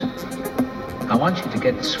I want you to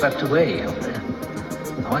get swept away up there.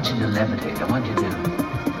 I want you to levitate. I want you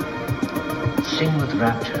to sing with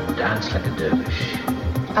rapture and dance like a dervish.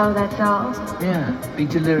 Oh, that's all? Yeah, be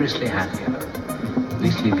deliriously happy about it. At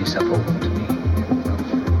least leave yourself open to me.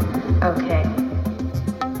 Okay.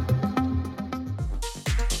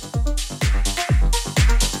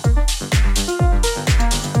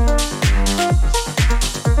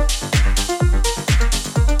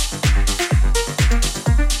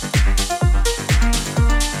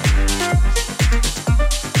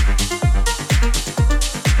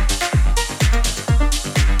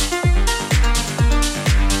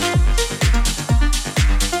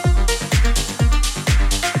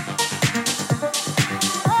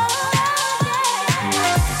 Oh,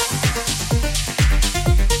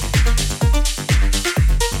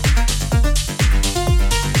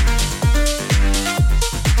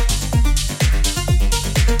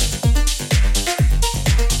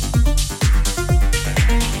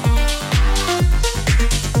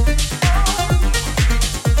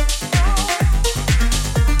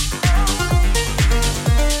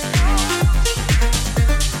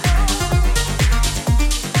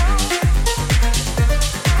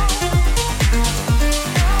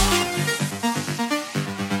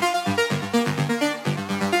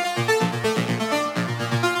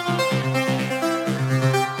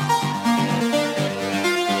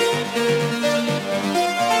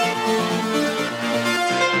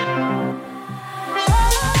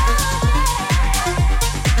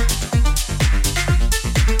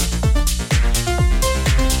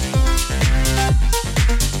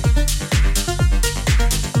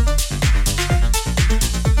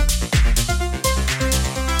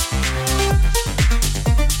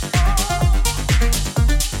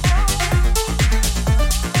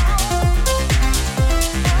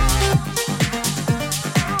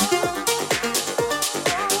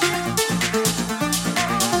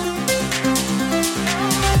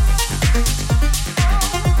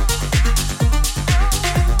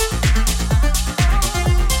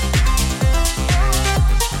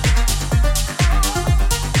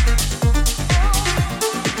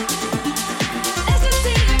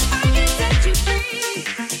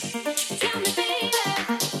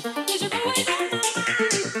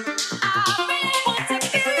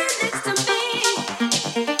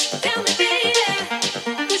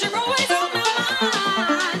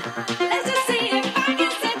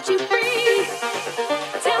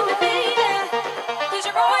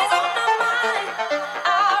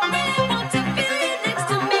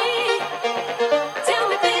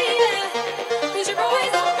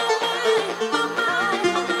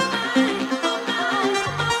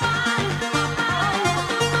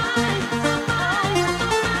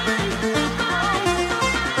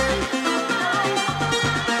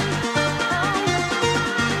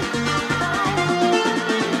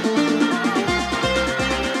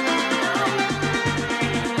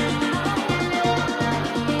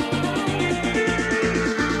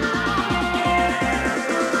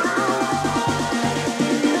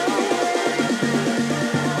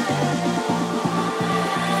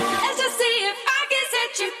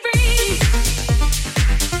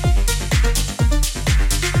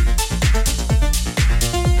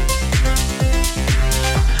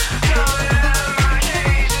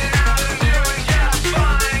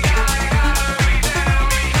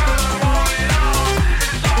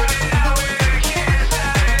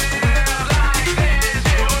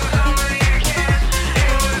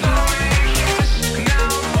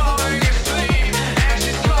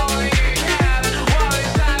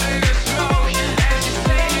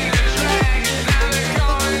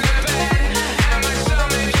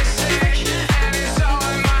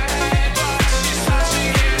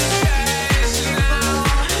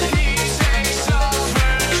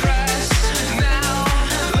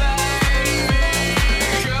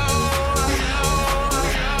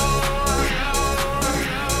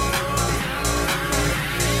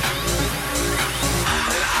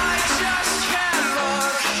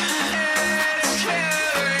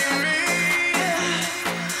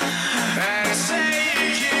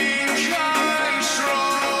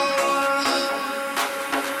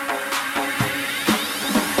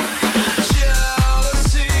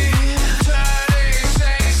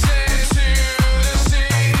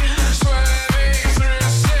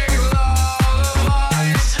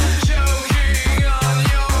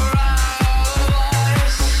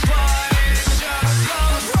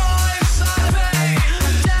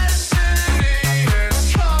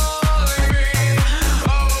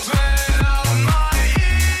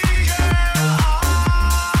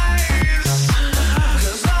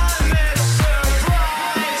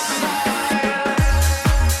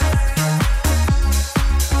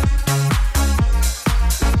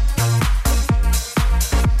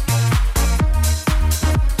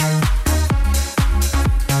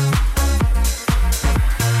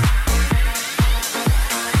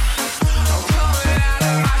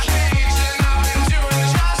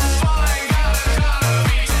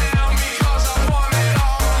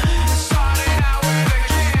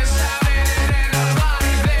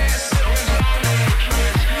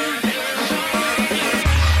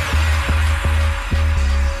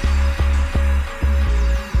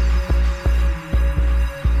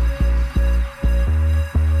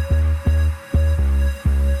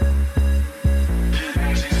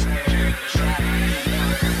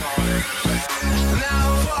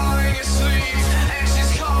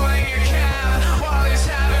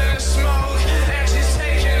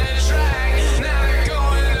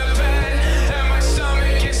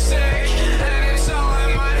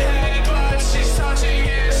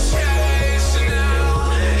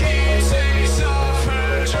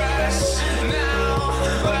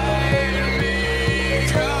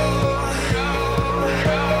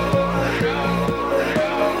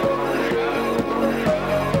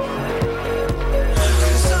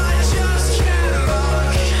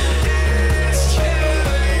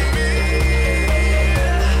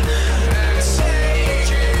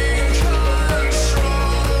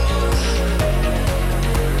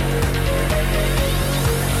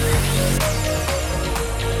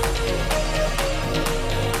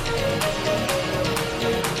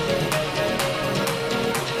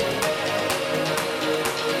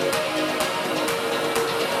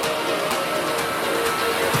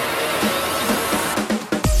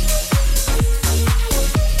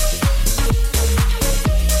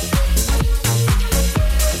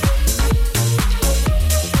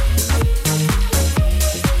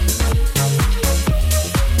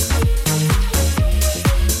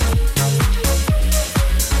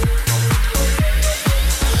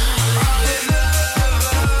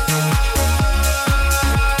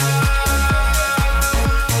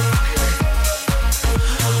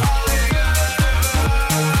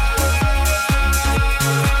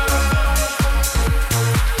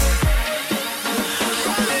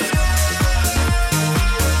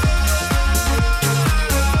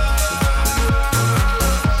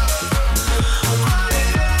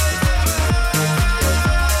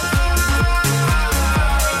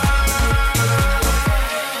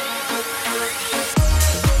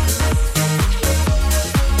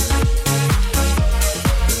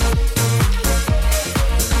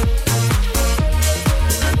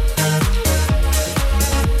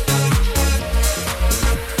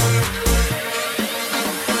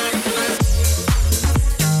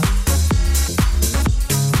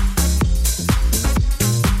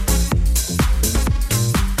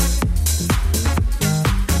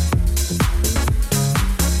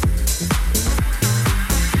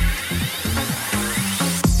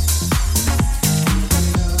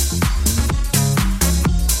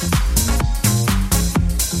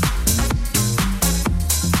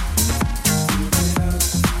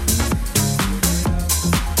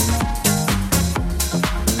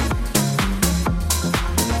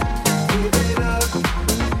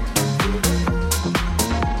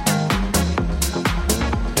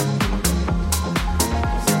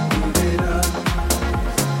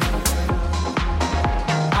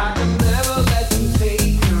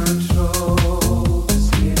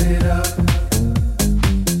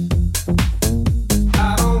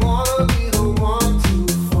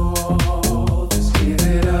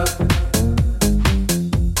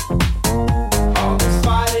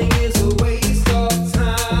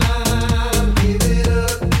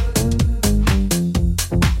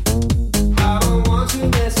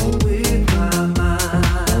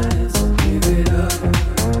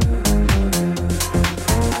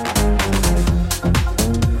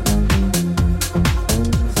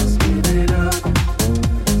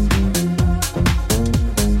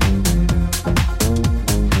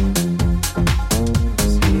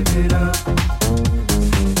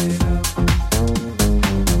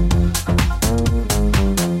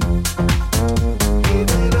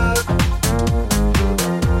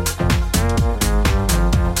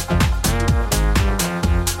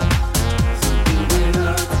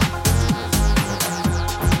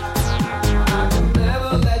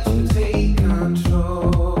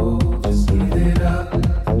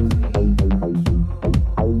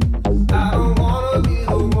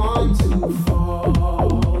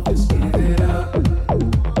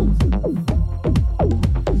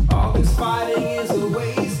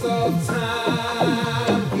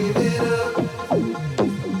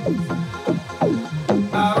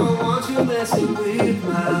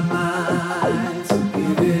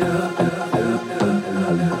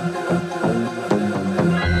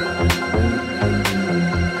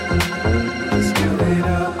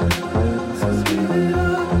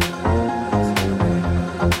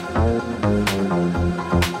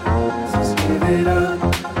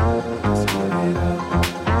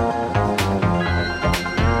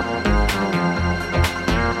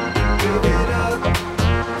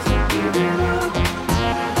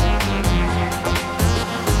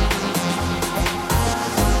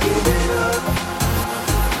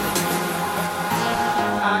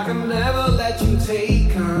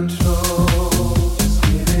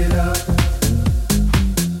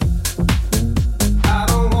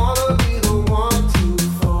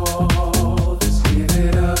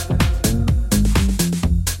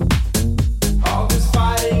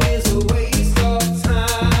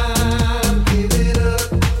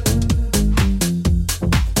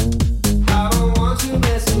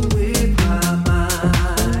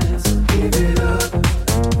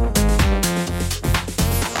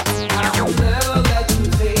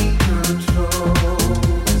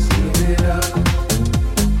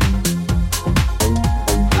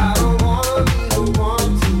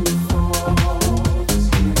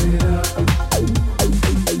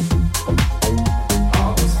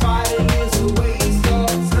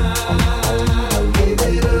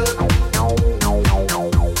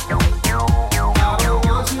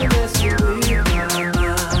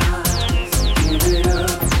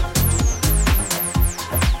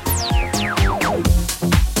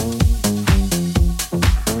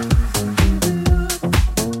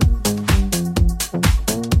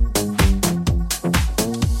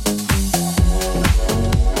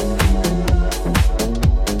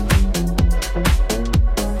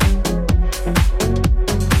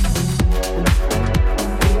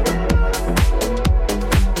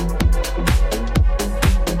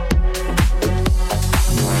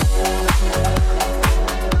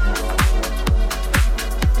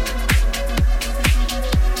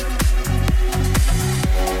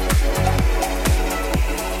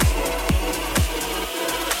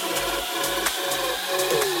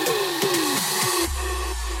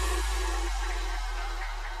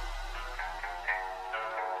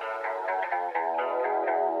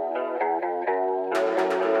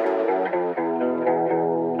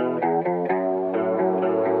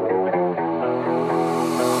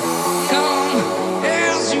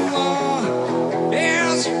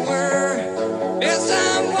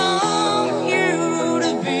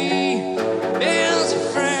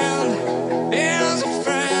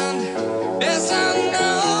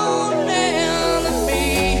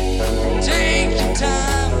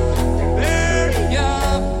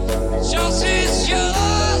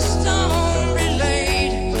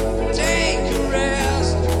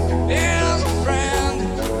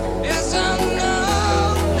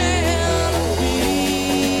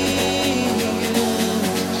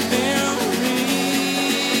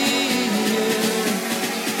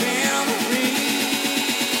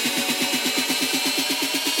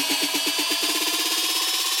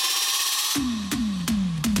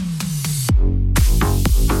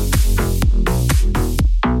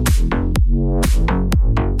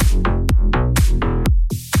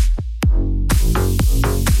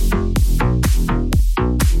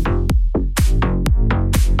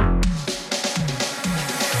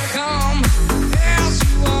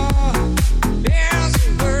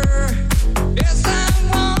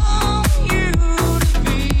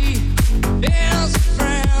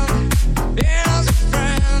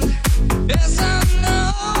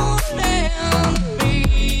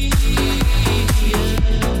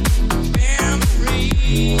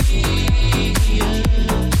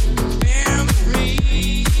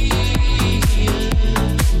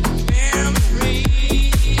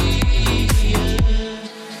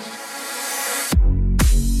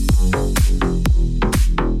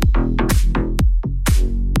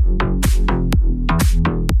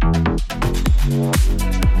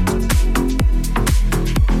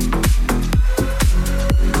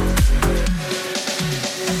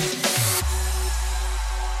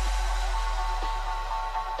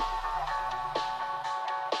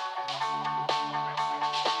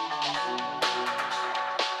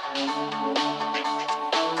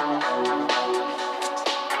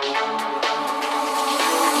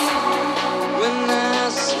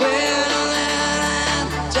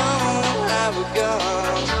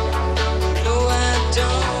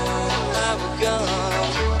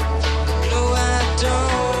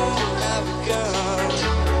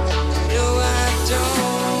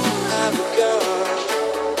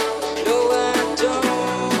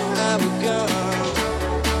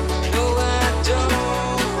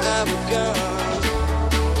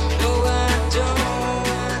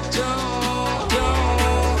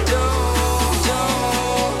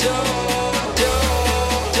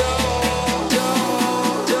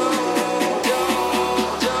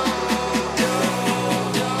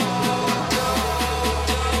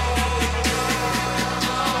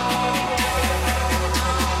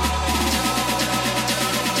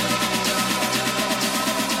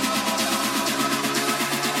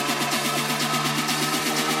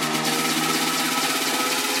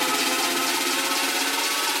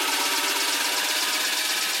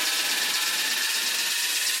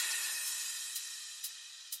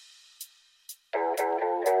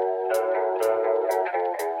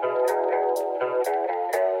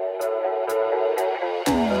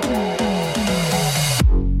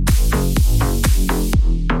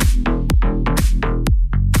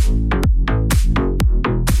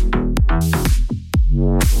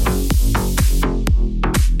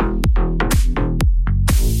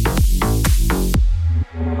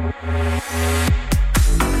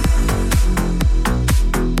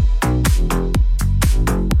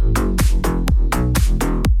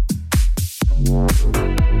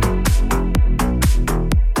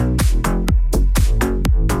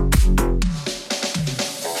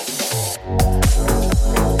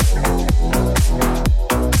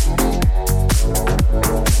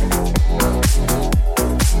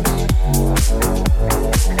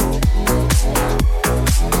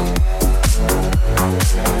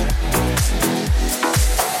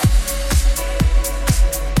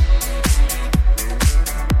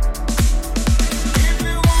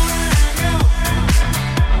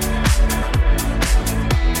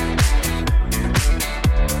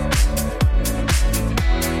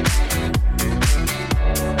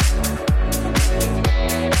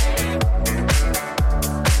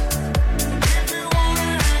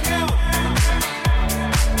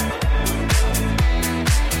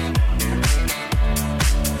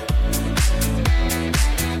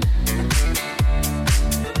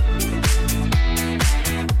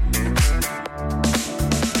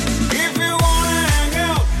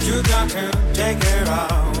 got to take it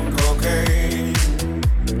out, cocaine.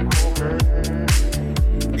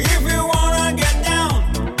 If you wanna get down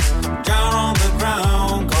on the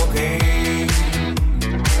ground, cocaine.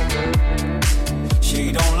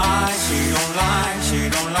 She don't lie, she don't lie, she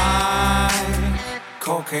don't lie,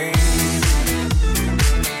 cocaine.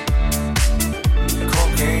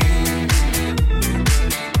 Cocaine.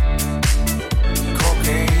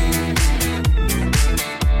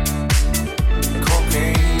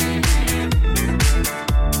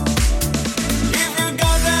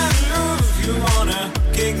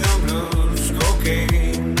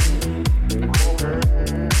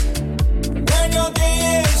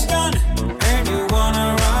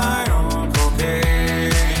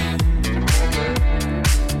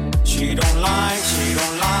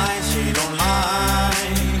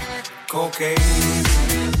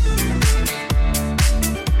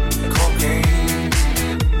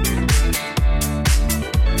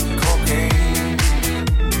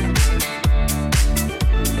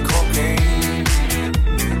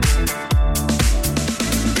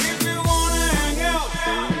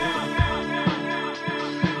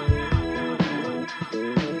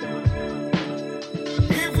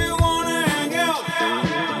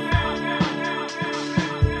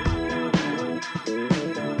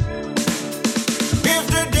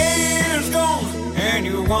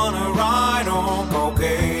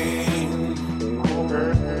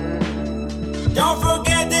 Don't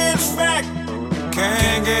forget this fact,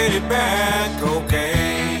 can't get it back,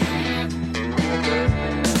 cocaine.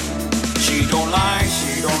 She don't lie,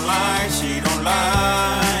 she don't lie, she don't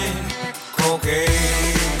lie, cocaine.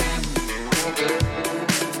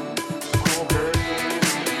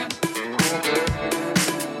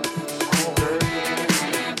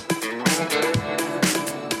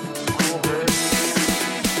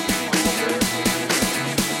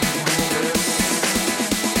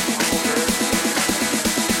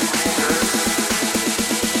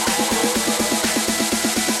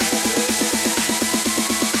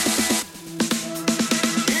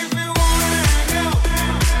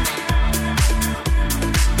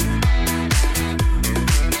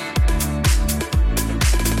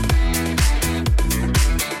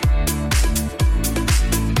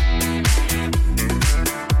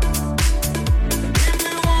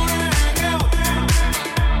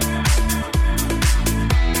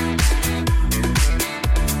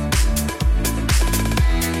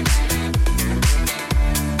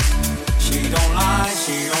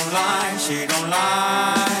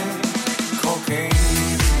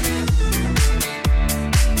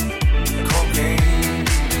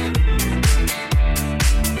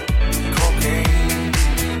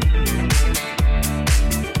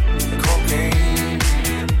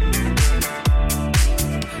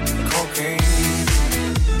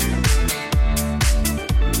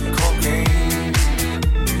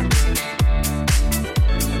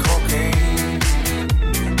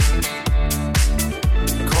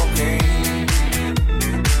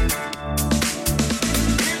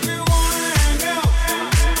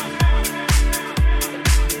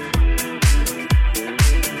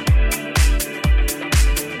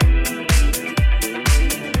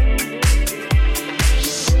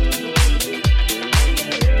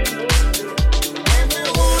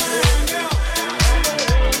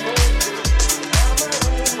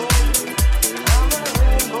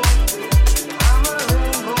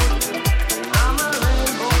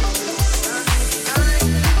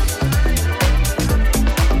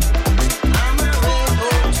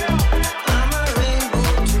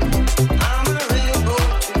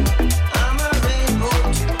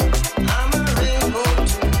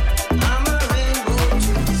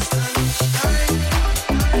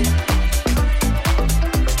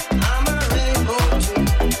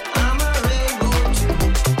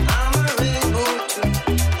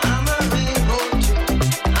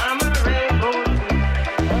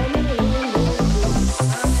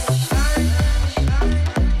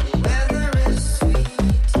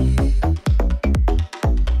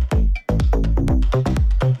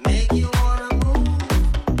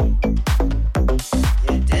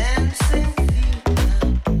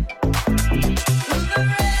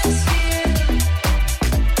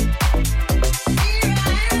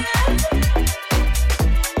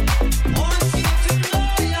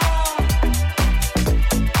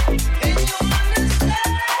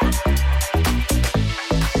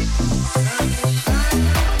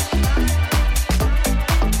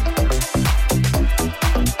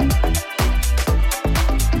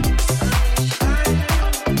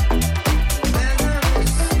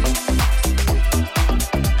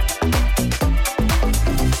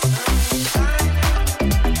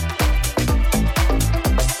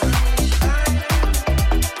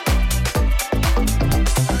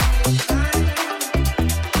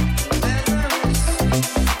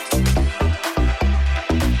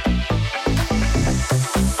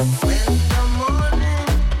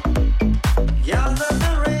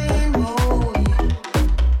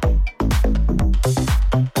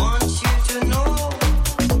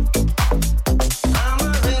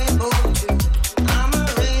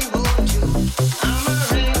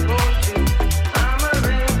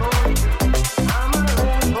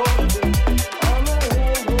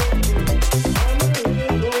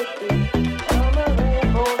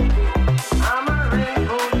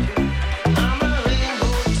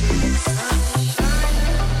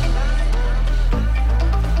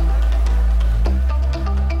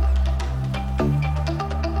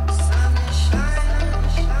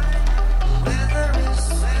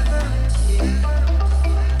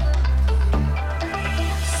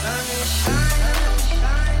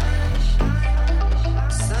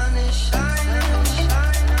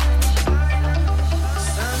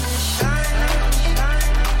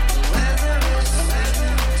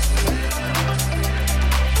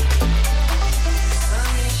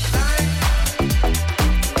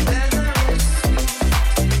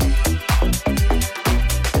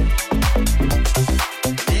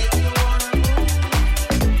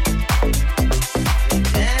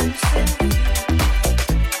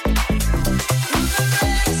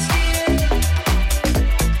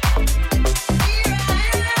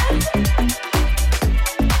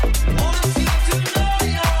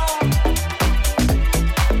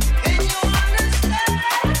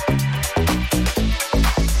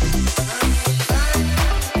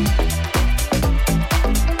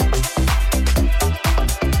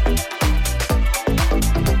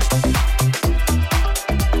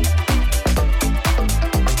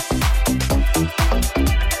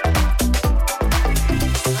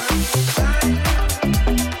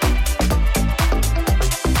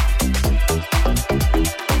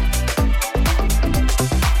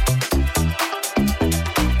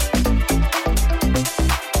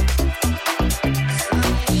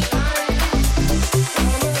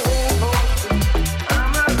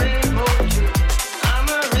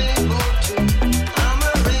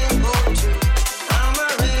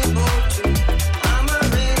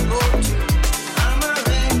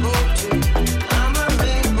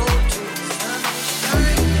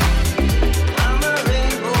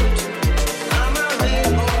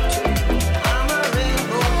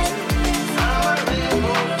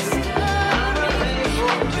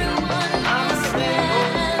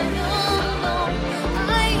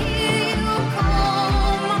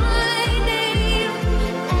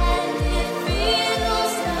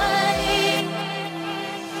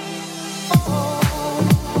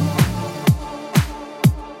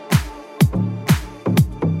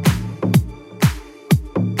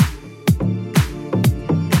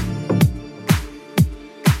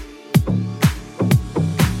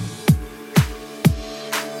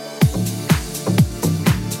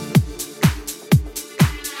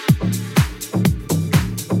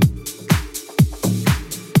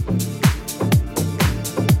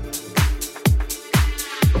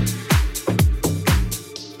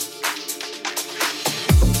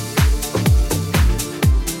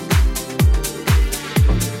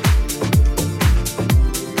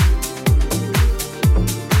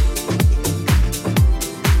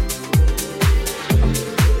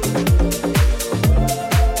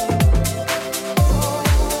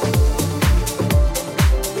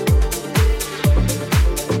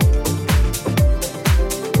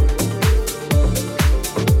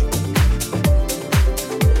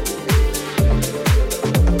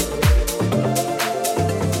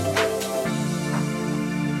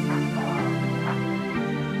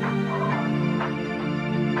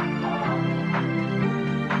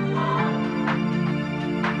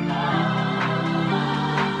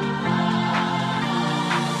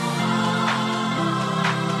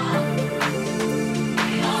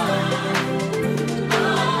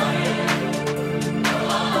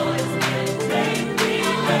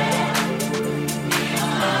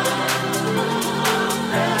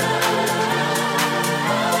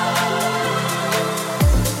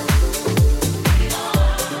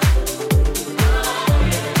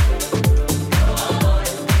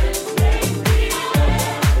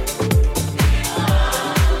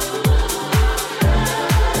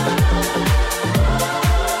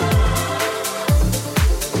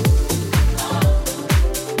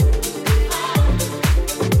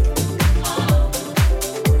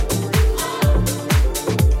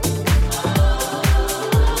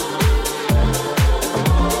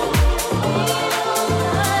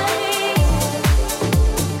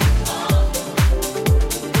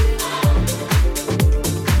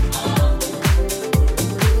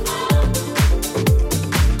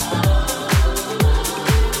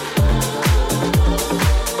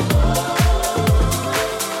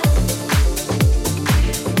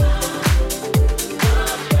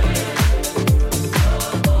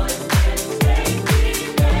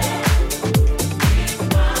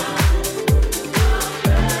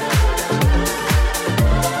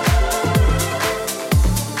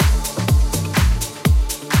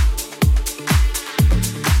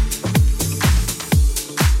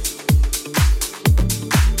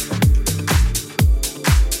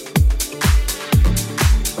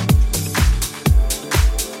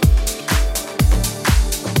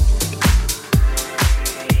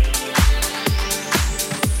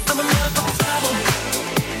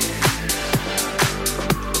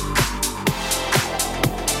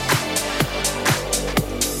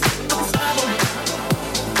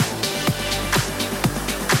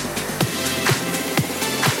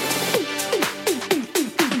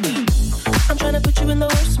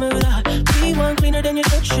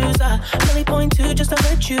 Really point to just to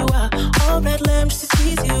hurt you. All red lamps just to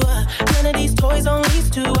tease you. None of these toys on lease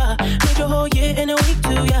to. Made your whole year in a week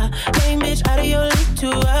too. Main bitch out of your league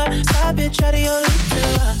too. Side bitch out of your league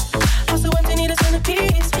too. House so empty, need a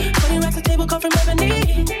centerpiece. 20 racks a table come from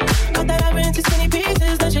ebony. Cut that ivory into skinny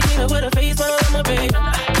pieces. Then she clean up with her face, smile on my baby.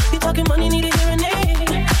 You talking money, need a hearing aid.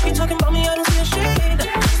 You talking about me, I don't see a shade.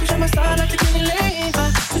 Switch on my side like the Kenny Lane.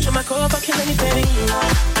 Switch on my core if I kill anything.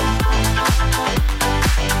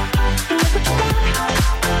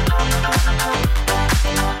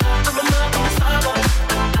 I'm a motherfucking star boy.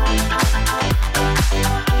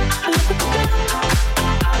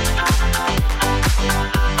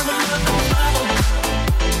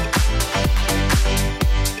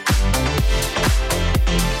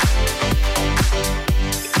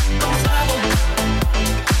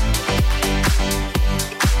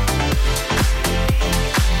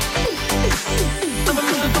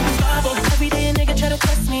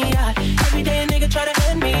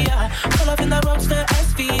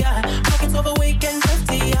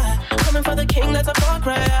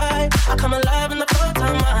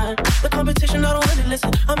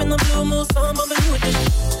 I'm in the blue moon, so I'm bumping you with this.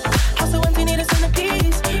 House so empty, need a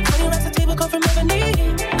centerpiece. 20 racks a table come from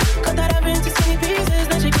ebony. Cut that ivory into skinny pieces.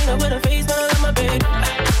 Then she clean up with her face, smile on my baby.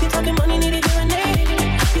 You talking money, need a hearing aid.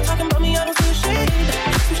 You talking about me, I don't see a shade.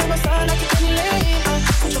 Switch on my side like a Kenny Lane.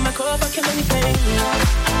 Switch on my core if I kill anything.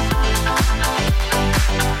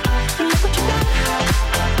 Look what you got.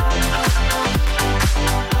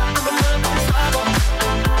 I'm a motherfucking star boy.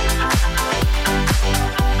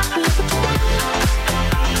 Look what you got.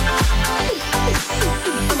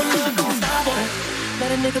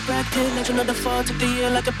 Let a nigga bracket, let you know the fall took the year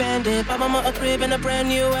like a bandit. Buy mama a crib and a brand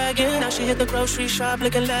new wagon. Now she hit the grocery shop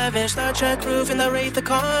looking lavish. Star Trek roof in the Wraith the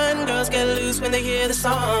Con. Girls get loose when they hear the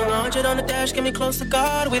song. 100 on the dash, get me close to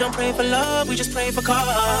God. We don't pray for love, we just pray for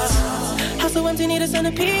cause. House so empty, need a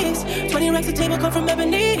centerpiece. 20 racks a table come from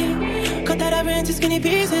ebony. Cut that ivory into skinny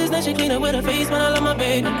pieces. Then she clean up with her face, man, I love my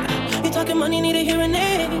baby. You talking money, need a hearing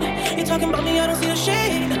aid. You talking about me, I don't see a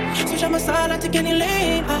shade. Switch on my side, like to get any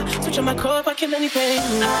lane. Switch on my core if I kill any pain.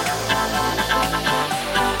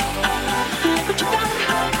 Look what you got.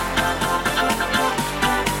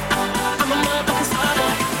 I'm a motherfucking star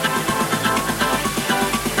boy.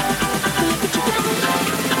 Look what you got.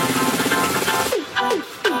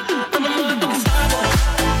 I'm a motherfucking star boy.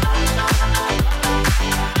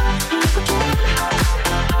 Look what you got.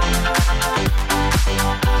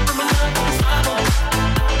 I'm a motherfucking star boy.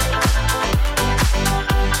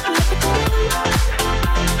 Look what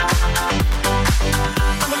you got.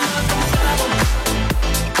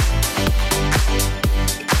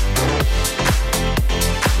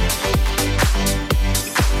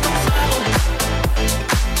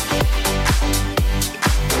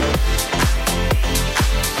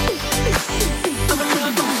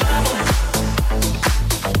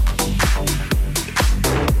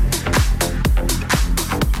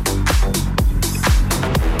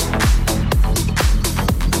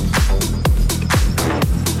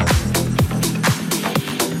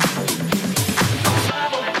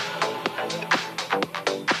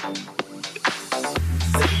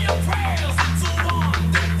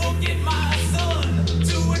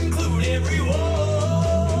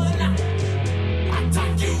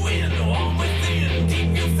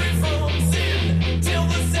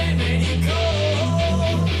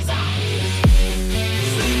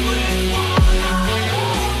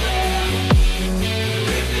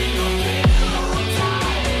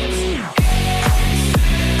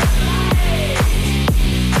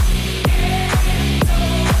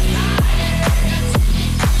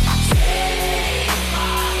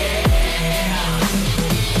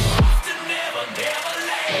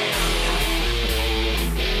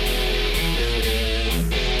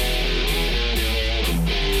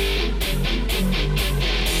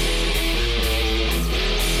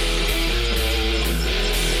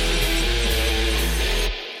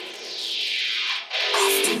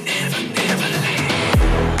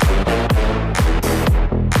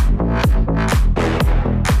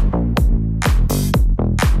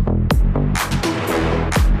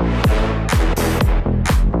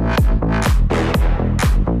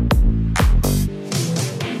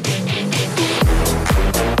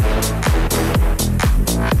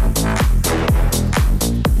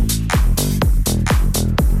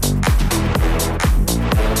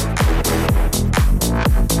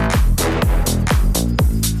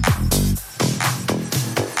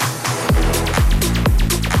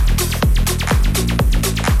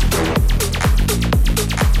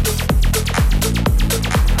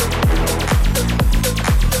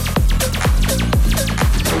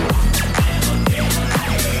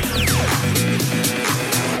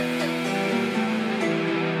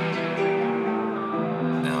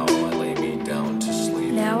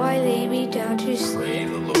 to sleep. Pray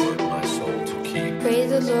the Lord my soul to keep. Pray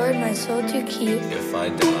the Lord my soul to keep. If I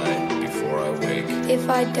die before I wake. If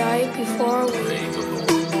I die before I wake. Pray the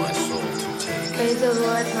Lord my soul to take. Pray the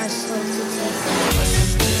Lord my soul to take. I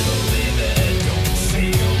still live it, don't say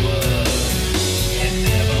a word. And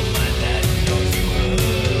never mind that, don't you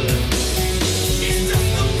heard. It's just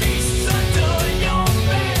the beast under your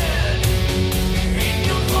bed. In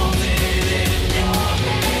your closet, in your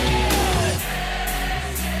head.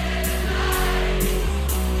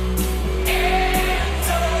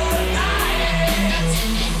 Into the night.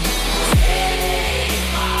 Take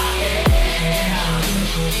my hand.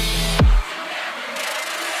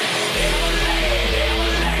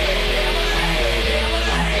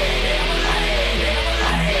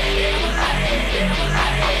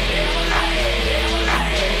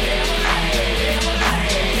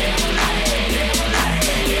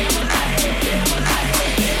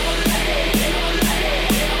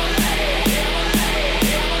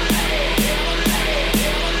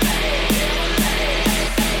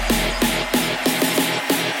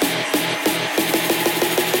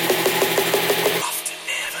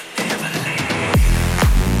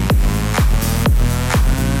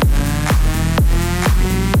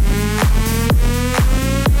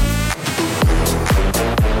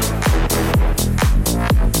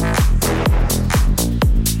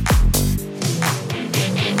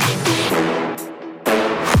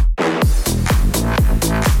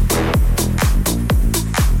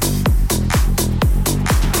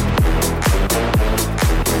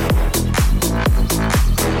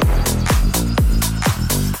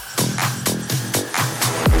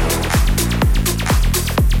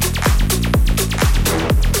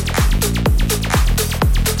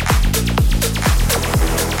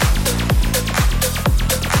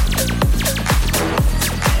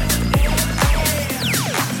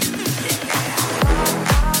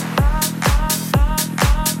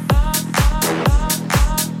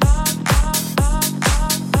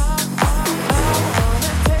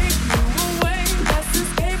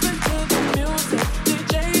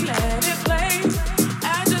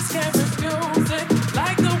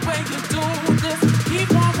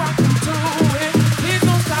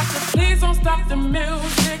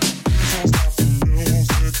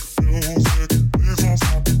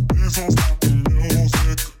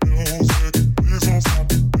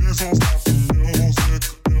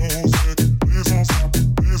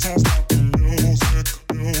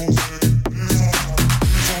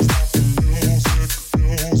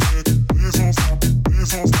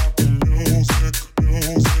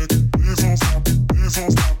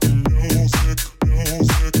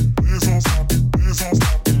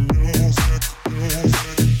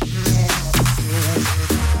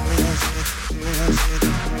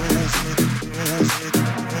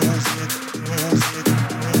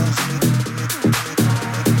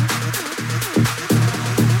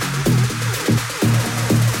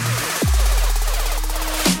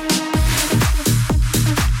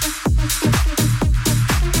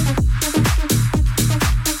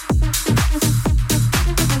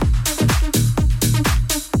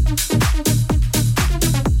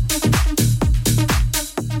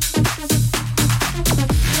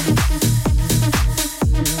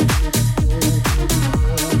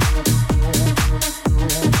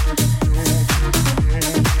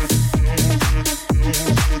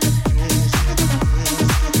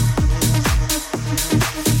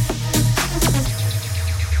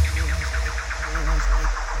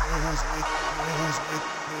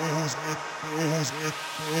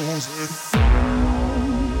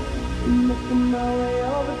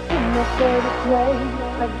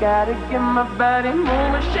 I gotta get my body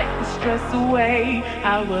moving, shake the stress away.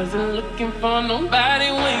 I wasn't looking for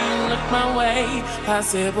nobody when you looked my way.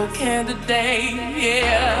 Possible candidate,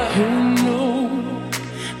 yeah. Who knew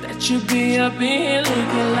that you'd be up in here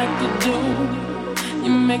looking like you do?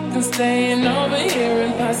 You make them staying over here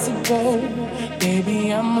impossible.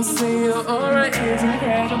 Baby, I'ma say your aura is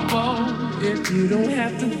incredible. If you don't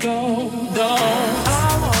have to go, don't.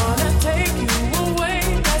 I wanna take you away.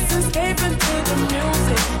 Let's escape into the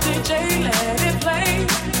music. DJ, let it play.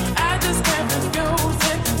 I just can't refuse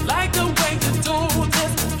it. Like the way you do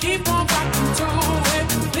this. Keep on rocking to it.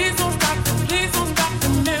 Please don't stop the music.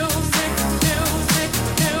 Music,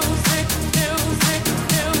 music, music, music,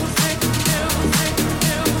 music, music,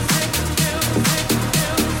 music,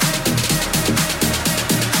 music.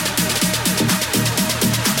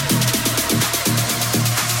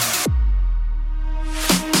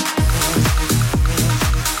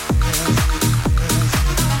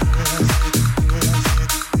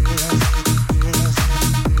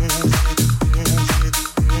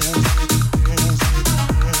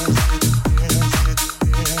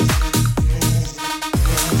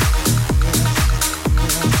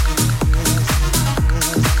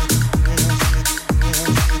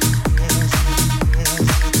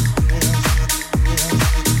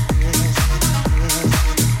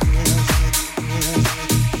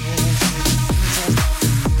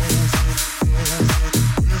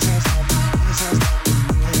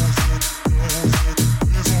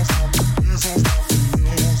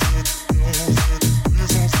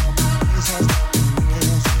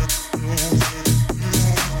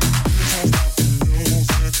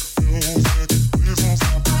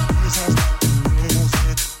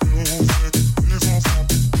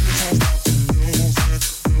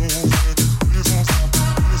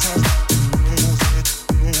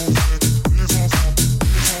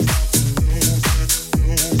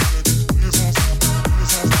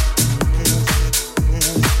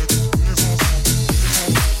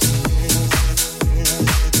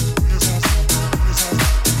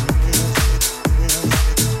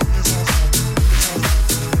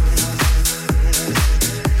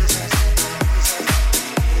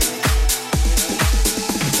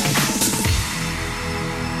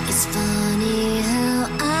 Funny how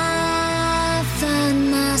I find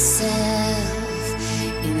myself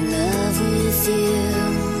in love with you.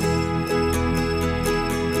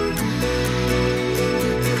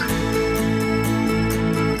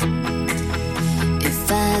 If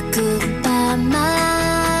I could buy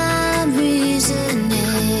my reasoning,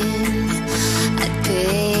 I'd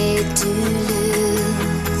pay to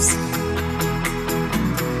lose.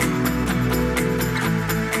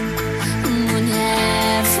 One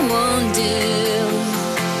half won't do.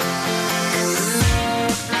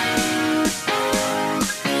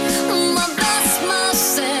 I've asked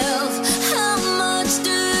myself, how much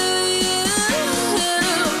do you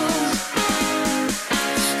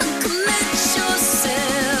commit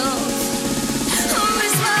yourself? Or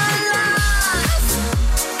is my life?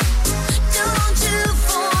 Don't you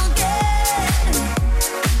forget?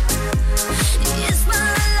 It's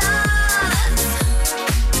my life.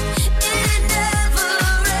 It never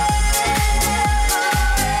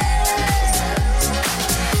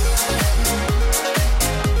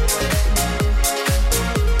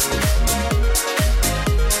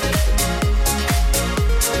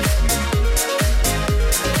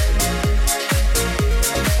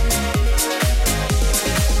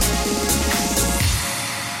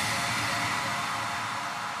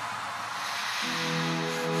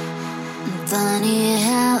Funny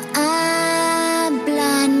how I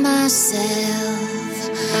blind myself.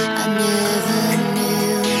 I never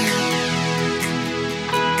knew.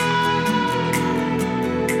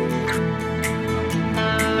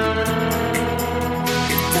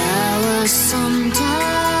 I was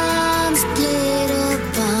sometimes played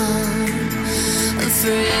upon,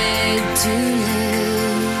 afraid to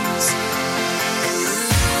lose.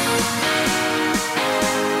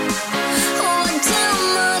 Oh, I tell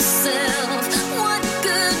myself, what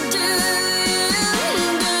good do you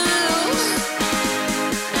do?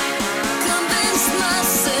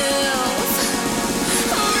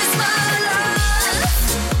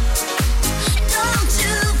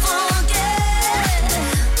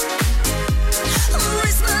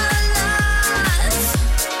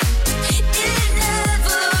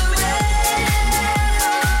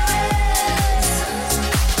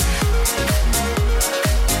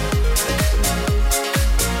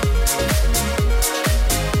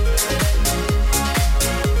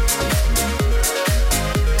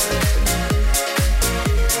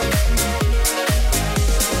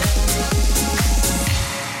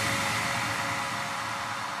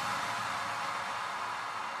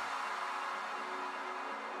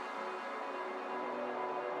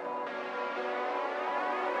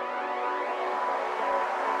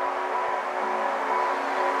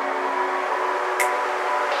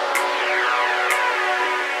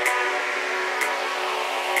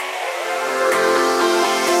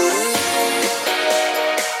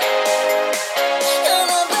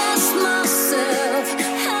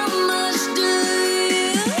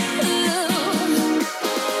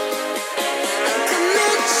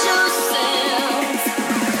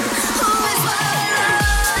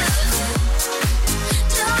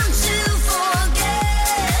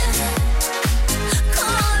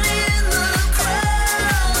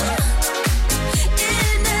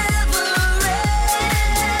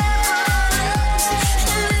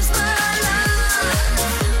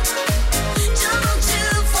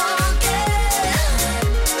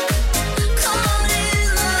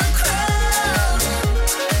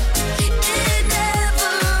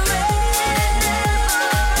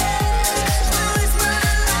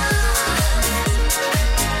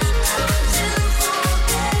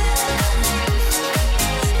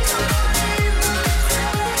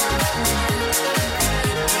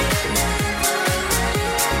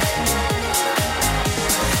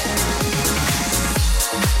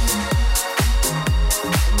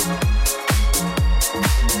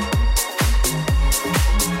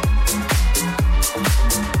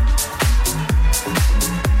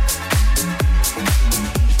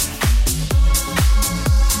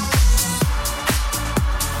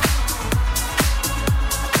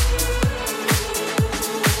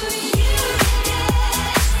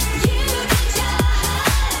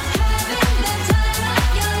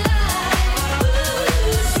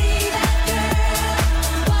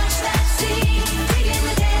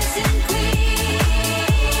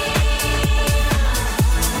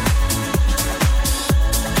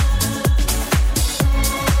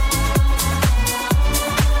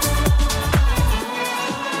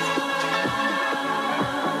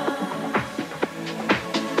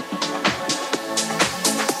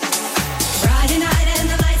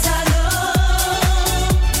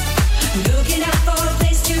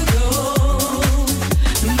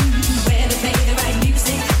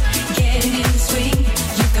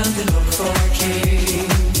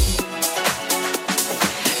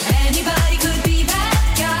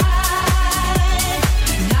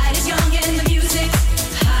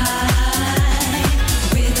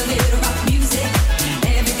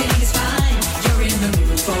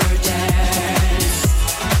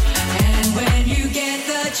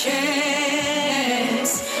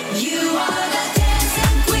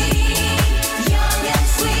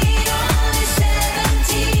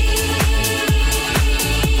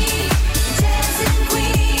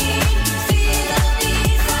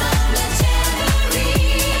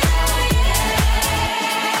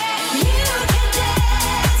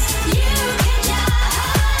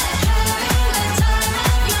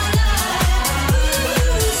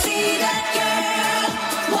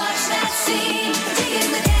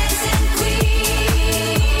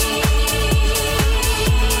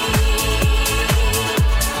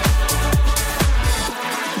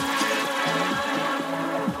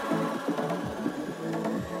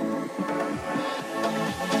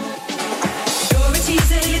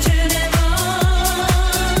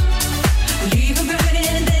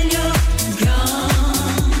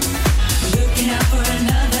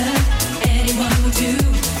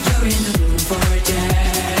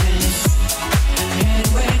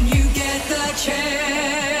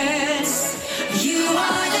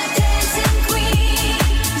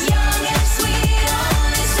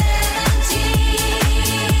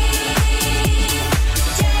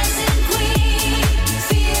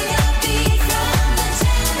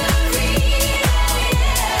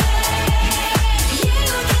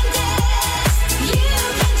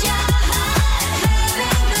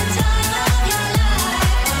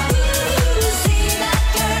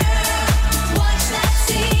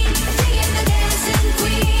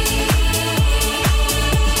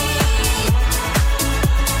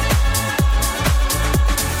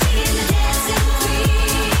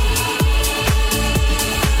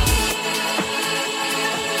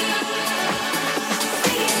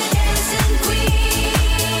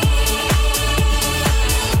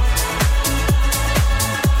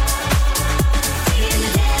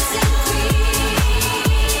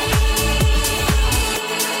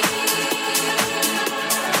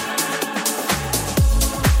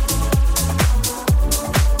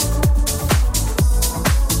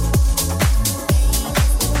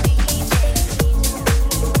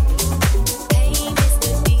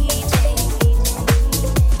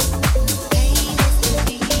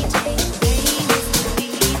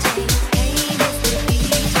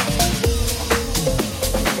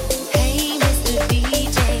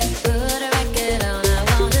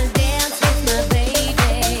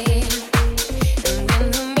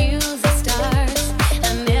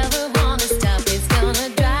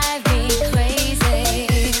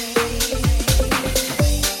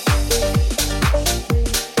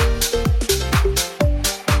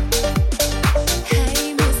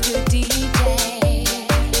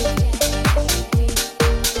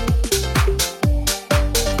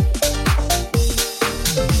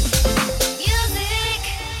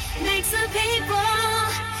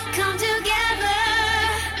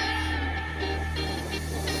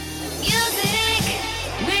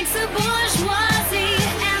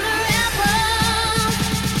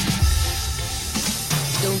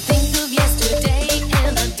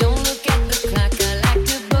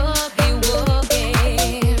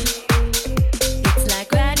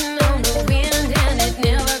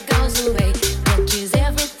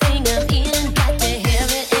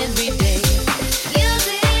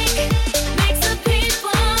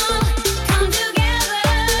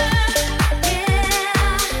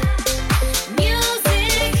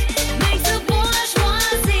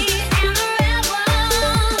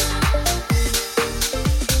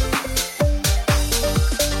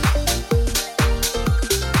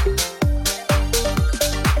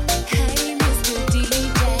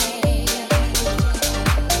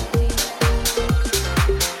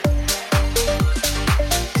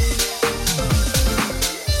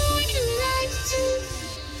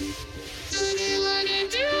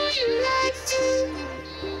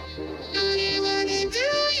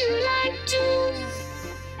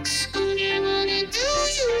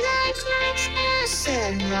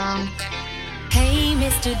 Hey,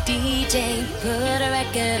 Mr. DJ, put a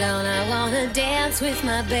record on. I wanna dance with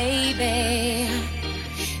my baby.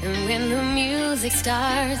 And when the music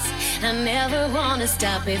starts, I never wanna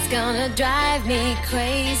stop. It's gonna drive me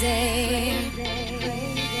crazy.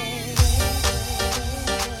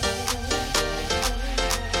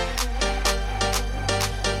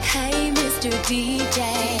 Hey, Mr. DJ.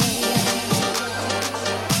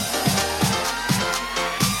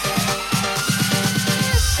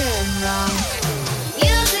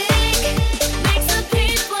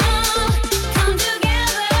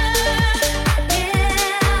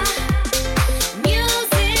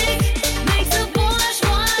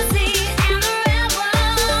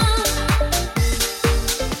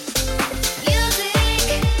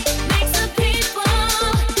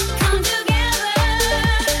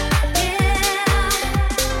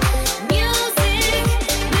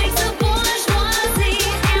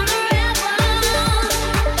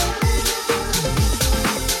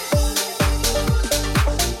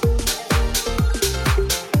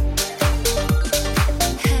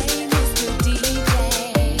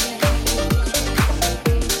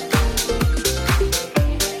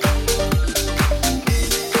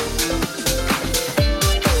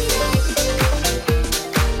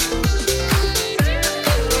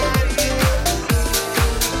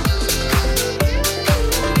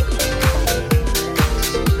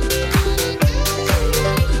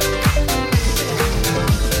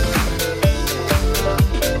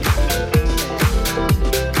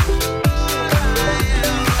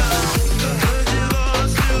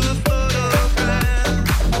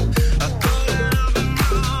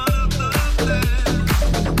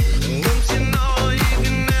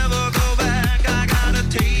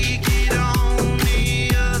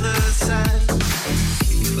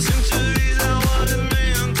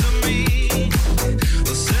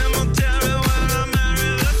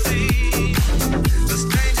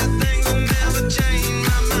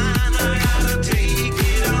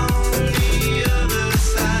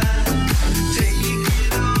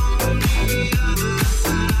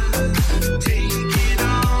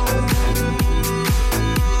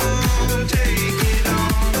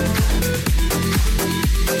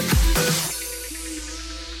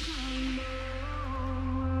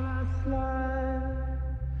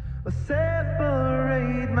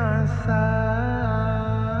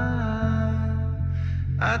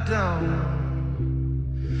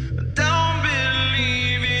 Don't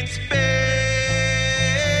believe it's bad.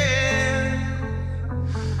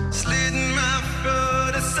 Slitting my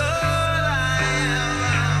throat is all I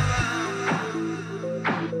am.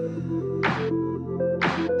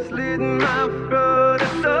 Slitting my throat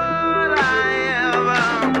is all I am.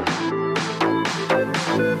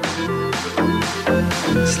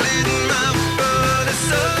 Slitting my throat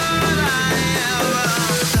is all I am.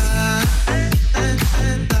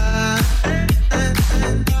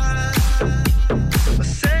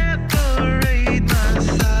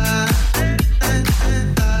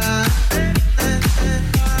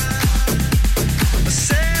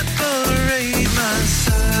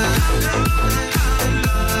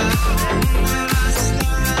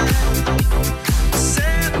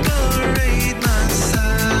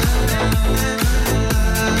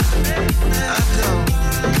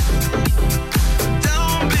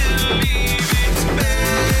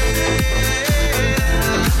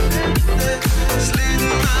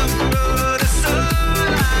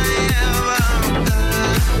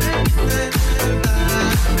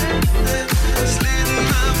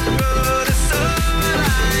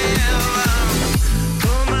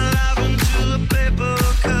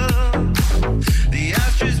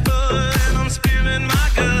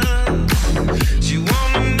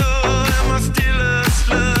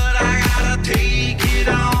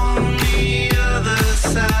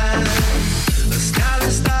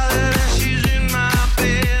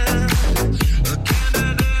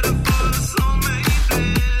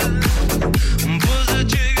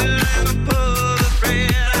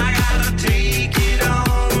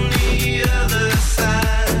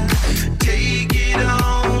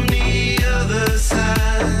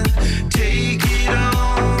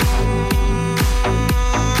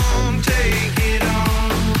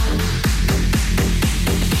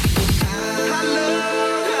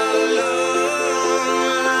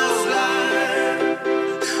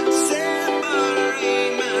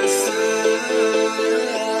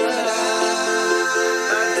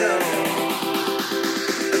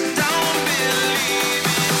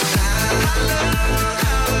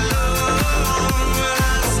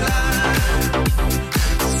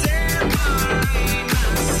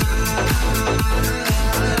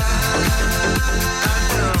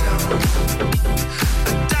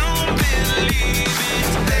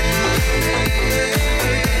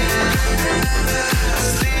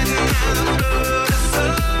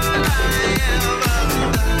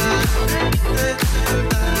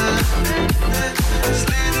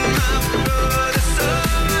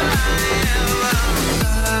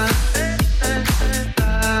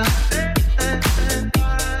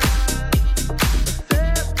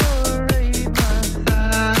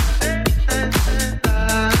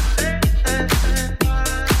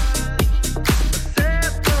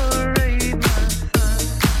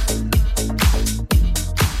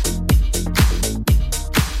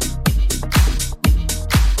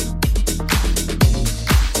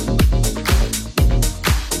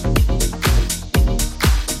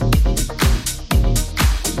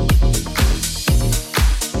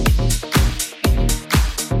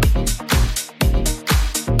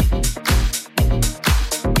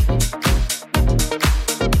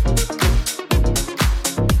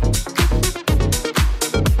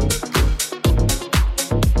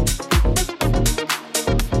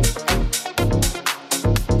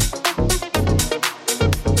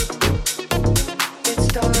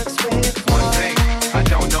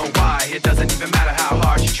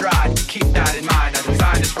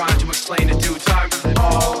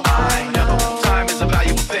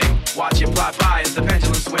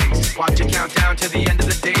 Watch it count down to the end of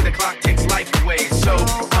the day. The clock takes life away. So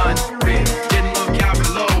unreal. Didn't look out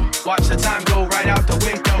below. Watch the time go right out the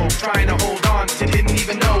window. Trying to hold on to didn't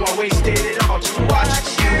even know I wasted it all just to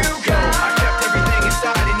watch you go. I kept everything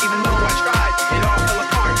inside, and even though I tried, it all fell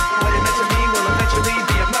apart. What it meant to me will eventually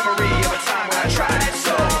be a memory of a time when I tried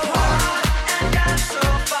so hard and got so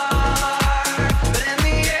far, but in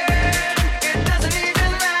the end, it doesn't even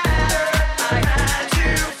matter. I had to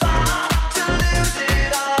fall to lose it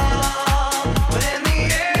all, but in the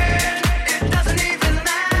end, it doesn't even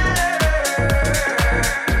matter.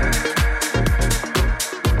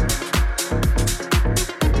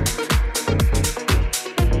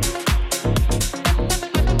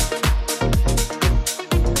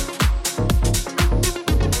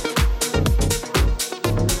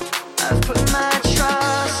 I've put my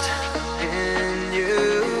trust in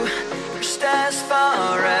you, pushed as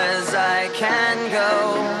far as I can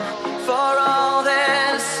go. For all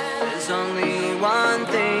this, there's only one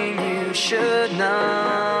thing you should know.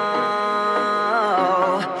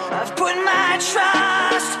 I've put my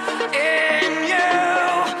trust in you,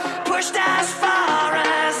 pushed as far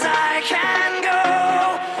as I can go.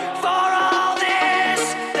 For all this,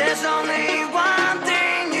 there's only one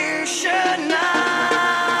thing you should know.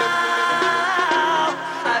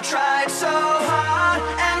 I tried so hard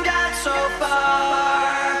and got so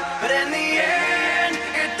far, but in the end,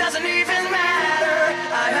 it doesn't even matter.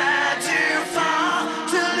 I had to fall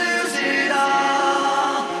to lose it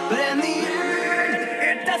all, but in the end,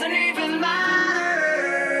 it doesn't even matter.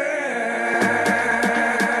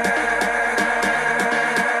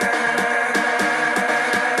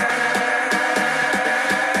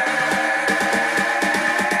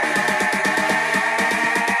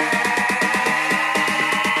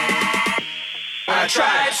 I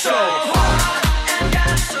tried so hard and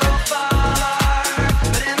got so far,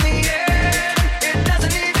 but in the end, it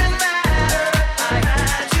doesn't even matter. I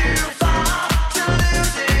had to fall to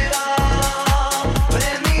lose it all, but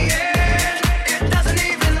in the end, it doesn't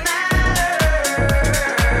even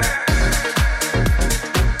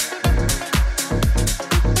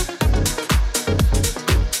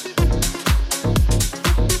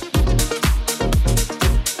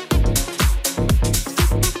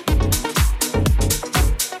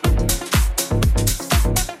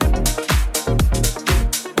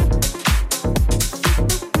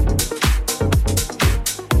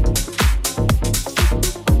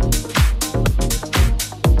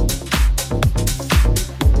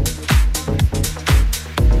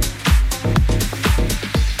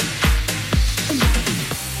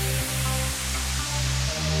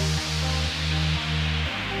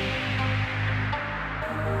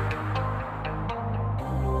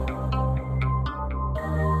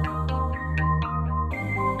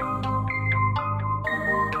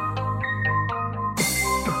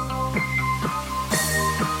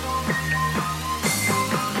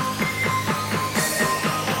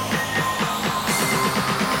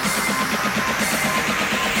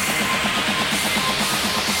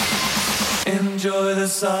Enjoy the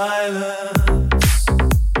silence.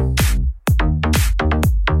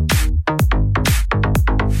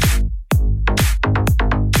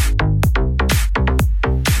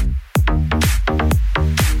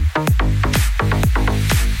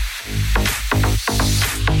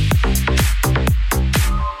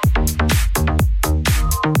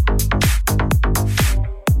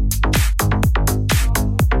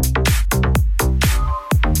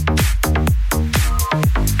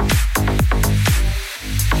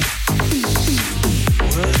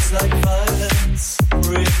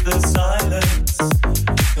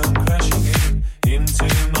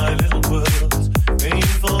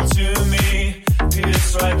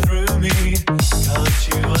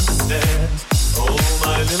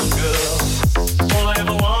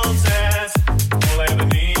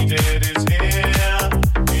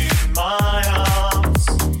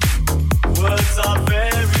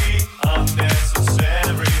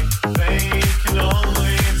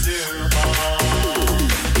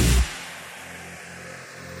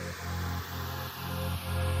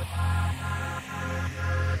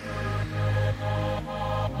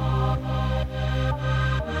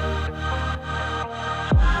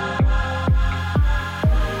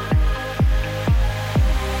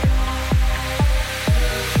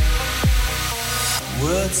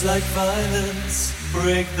 Words like violence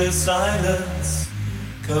break the silence,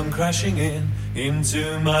 come crashing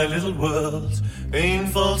into my little world.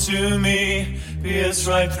 Painful to me, pierce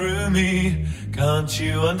right through me. Can't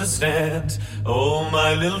you understand? Oh,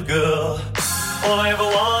 my little girl. All I ever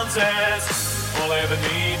wanted, all I ever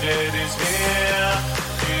needed is here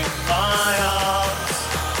in my arms.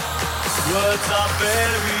 Words are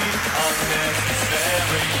very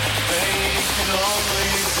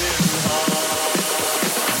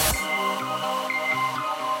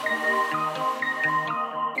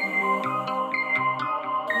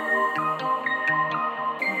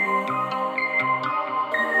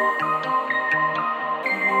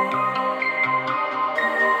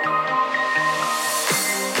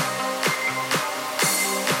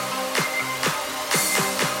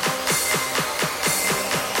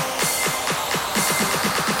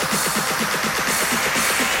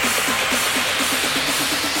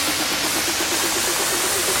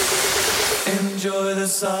enjoy the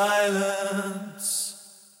silence.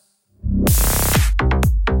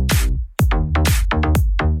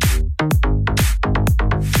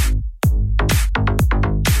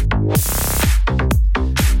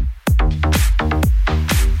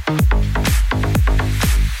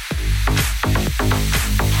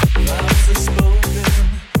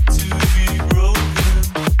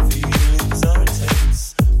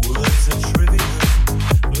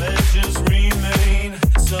 Remain,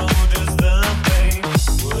 so does the pain.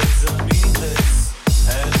 Words are meaningless.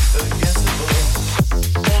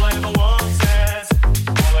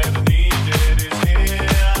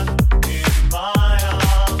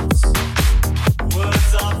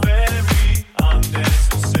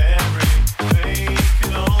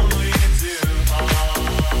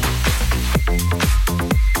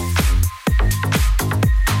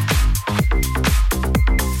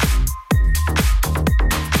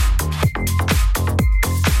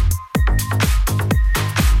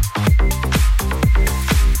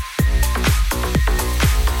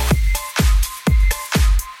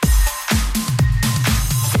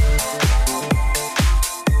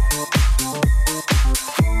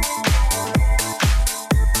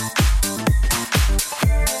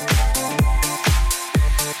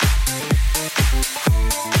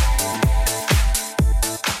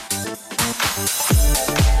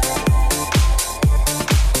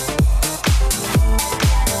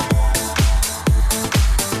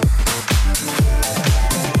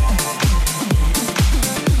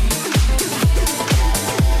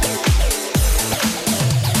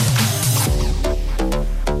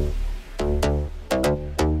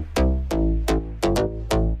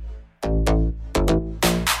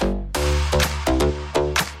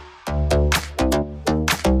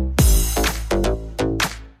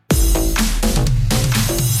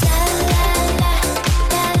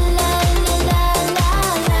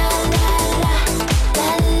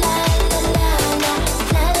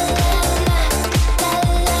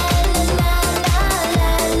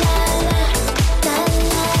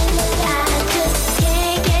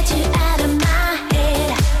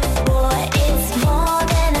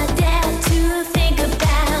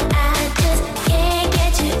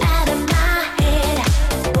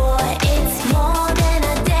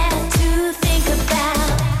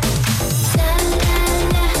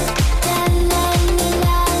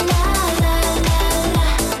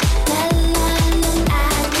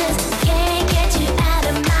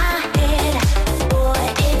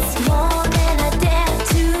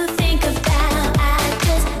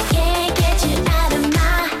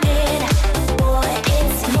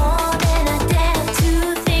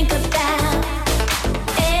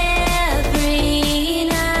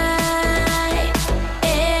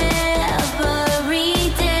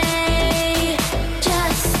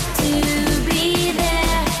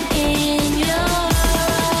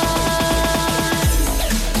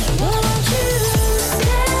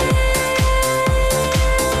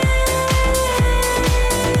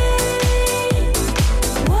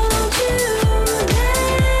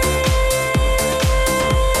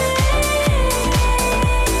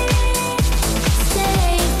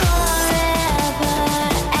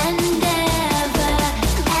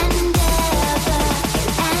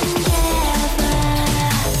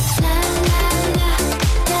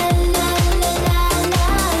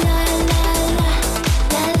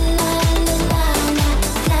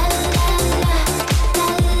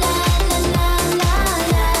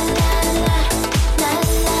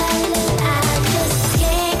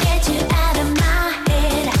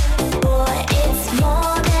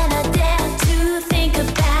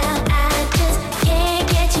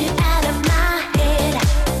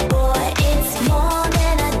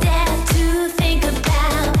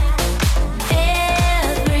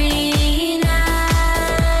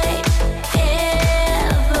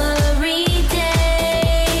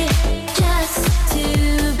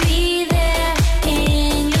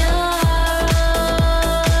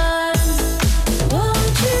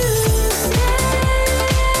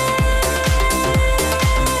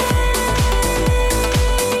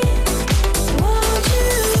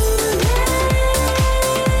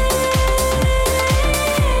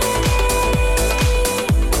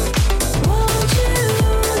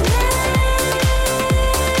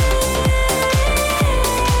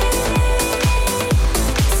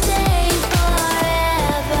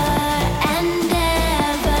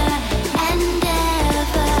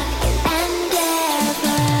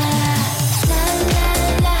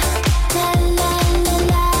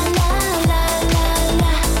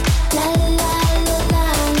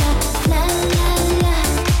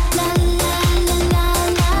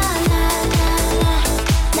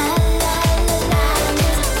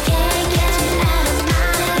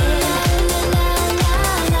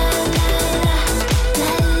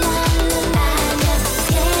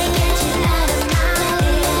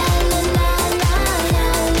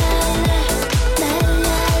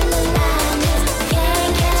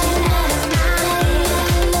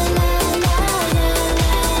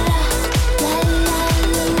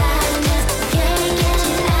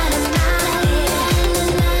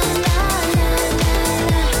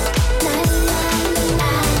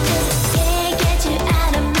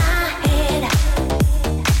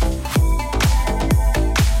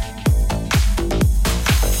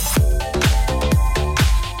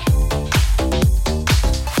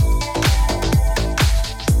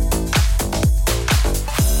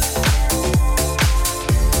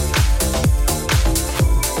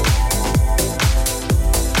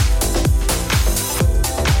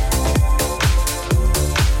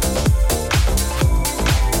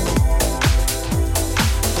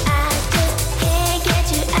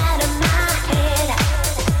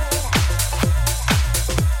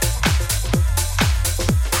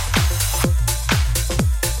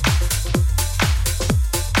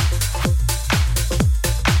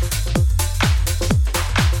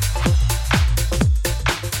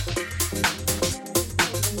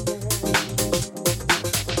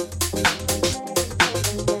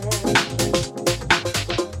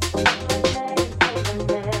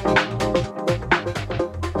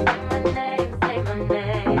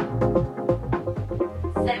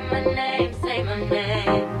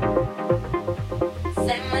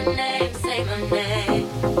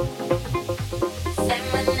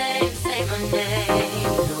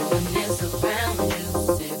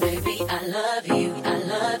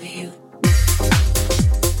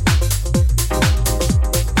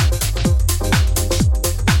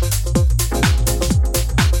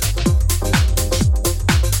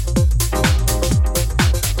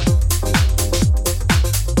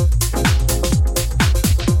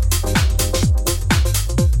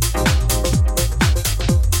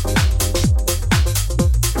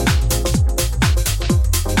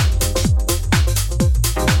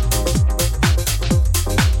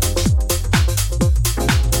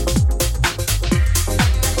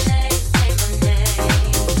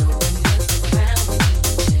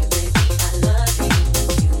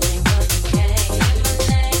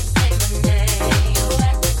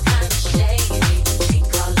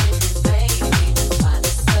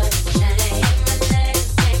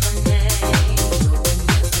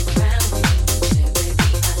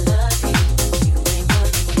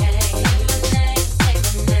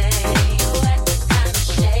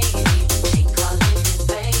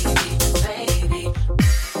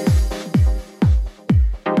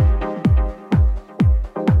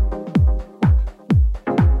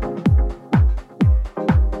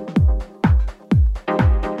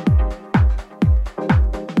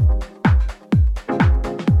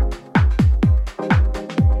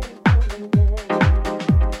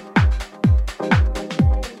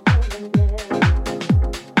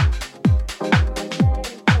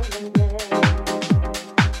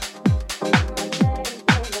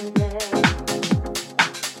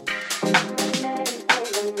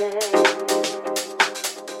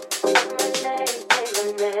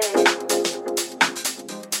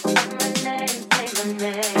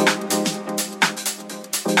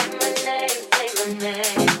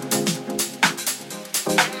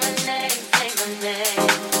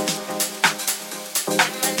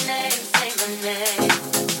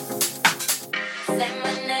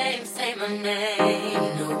 Say my name.